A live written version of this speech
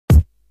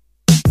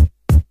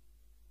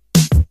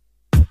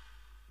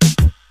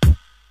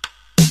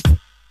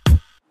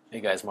Hey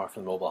guys, Mark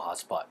from the Mobile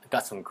Hotspot. I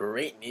got some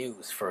great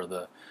news for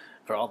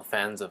all the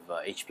fans of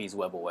HP's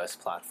webOS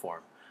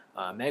platform.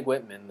 Meg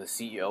Whitman, the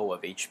CEO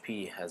of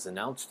HP, has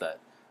announced that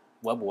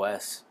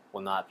webOS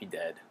will not be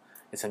dead.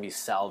 It's going to be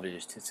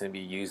salvaged. It's going to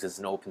be used as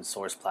an open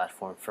source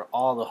platform for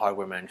all the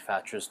hardware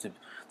manufacturers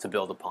to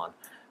build upon.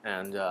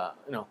 And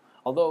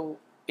although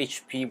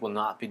HP will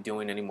not be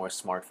doing any more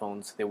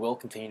smartphones, they will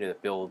continue to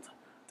build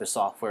their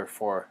software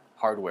for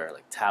hardware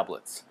like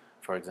tablets,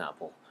 for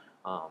example.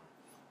 Um,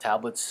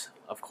 Tablets,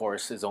 of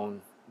course,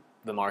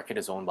 the market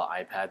is owned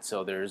by iPad,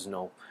 so there's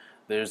no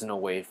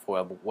way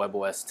for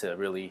webOS to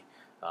really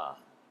uh,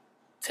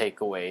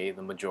 take away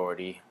the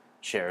majority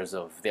shares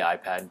of the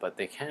iPad, but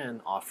they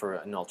can offer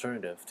an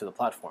alternative to the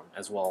platform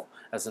as well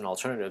as an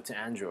alternative to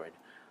Android.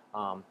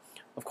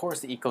 Of course,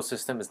 the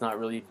ecosystem is not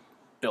really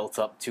built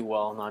up too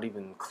well, not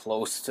even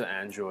close to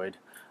Android.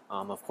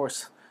 Of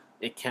course,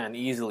 it can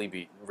easily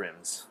beat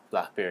RIM's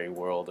BlackBerry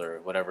World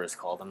or whatever it's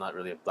called. I'm not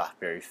really a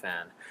BlackBerry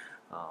fan.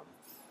 Um,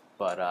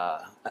 but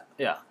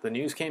yeah, the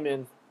news came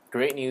in.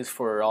 Great news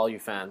for all you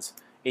fans.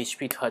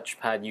 HP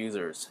touchpad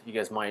users, you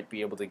guys might be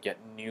able to get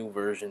new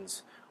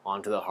versions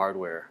onto the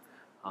hardware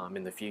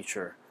in the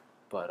future.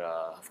 But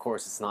of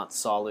course, it's not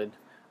solid.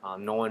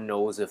 No one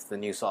knows if the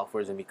new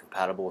software is going to be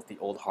compatible with the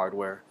old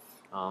hardware.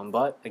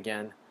 But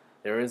again,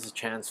 there is a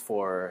chance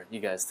for you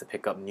guys to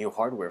pick up new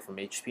hardware from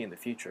HP in the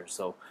future.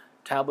 So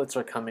tablets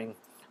are coming.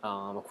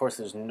 Of course,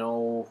 there's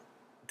no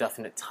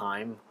definite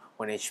time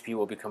when HP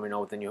will be coming out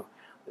with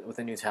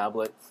a new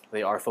tablet.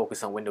 They are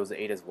focused on Windows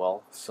 8 as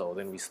well, so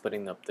they're going to be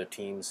splitting up their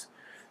teams,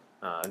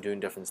 doing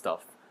different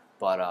stuff.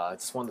 But I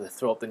just wanted to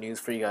throw up the news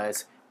for you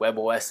guys.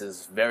 webOS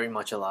is very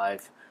much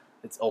alive.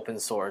 It's open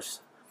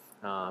source.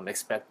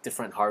 Expect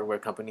different hardware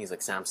companies like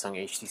Samsung,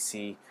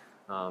 HTC.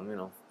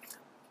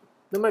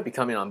 They might be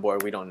coming on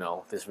board. We don't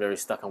know. They're very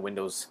stuck on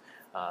Windows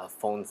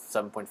Phone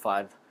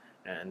 7.5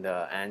 and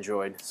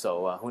Android.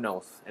 So who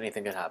knows?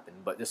 Anything could happen.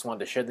 But just wanted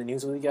to share the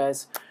news with you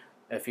guys.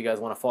 If you guys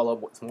want to follow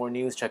up with some more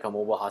news, check out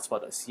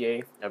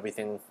mobilehotspot.ca.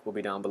 Everything will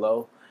be down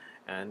below.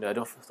 And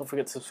don't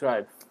forget to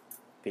subscribe.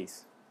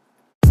 Peace.